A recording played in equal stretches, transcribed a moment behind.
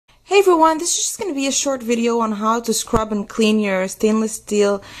everyone, this is just going to be a short video on how to scrub and clean your stainless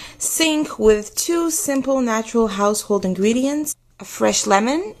steel sink with two simple natural household ingredients: a fresh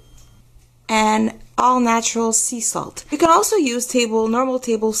lemon and all natural sea salt. You can also use normal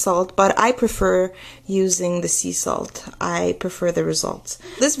table salt, but I prefer using the sea salt. I prefer the results.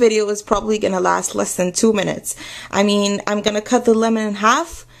 This video is probably going to last less than 2 minutes. I mean, I'm going to cut the lemon in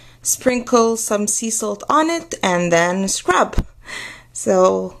half, sprinkle some sea salt on it, and then scrub.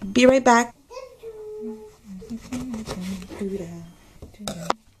 So, be right back.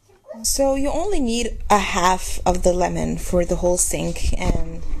 So you only need a half of the lemon for the whole sink,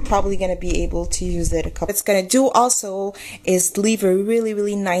 and probably going to be able to use it a couple. What it's going to do also is leave a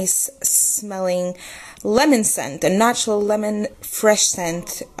really nice smelling lemon scent, a natural lemon fresh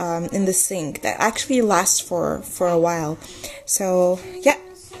scent in the sink that actually lasts for a while. So yeah,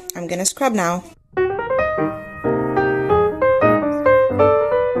 I'm going to scrub now.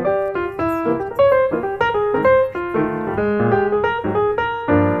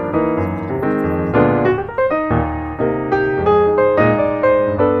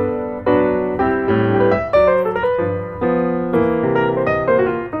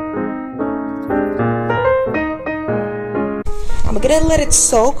 I'm gonna let it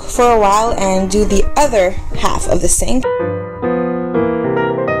soak for a while and do the other half of the sink.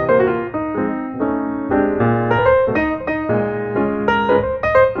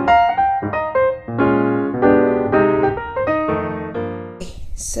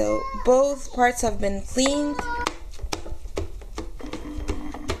 So both parts have been cleaned.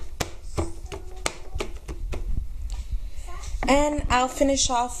 And I'll finish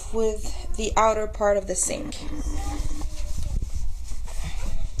off with the outer part of the sink.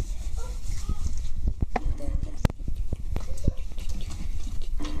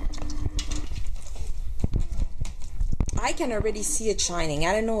 I can already see it shining.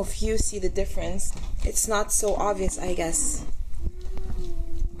 I don't know if you see the difference. It's not so obvious, I guess,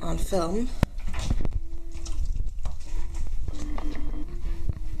 on film.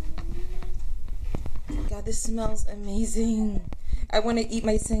 God, this smells amazing. I want to eat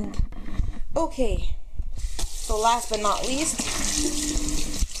my sink. Okay, so last but not least,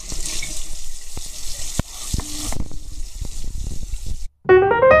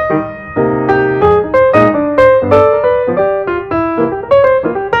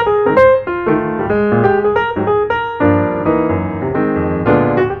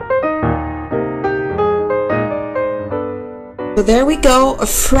 so there we go, a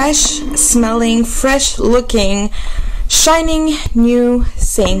fresh smelling, fresh looking, shining new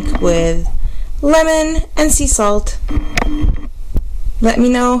sink with lemon and sea salt. Let me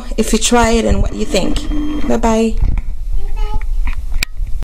know if you try it and what you think. Bye bye.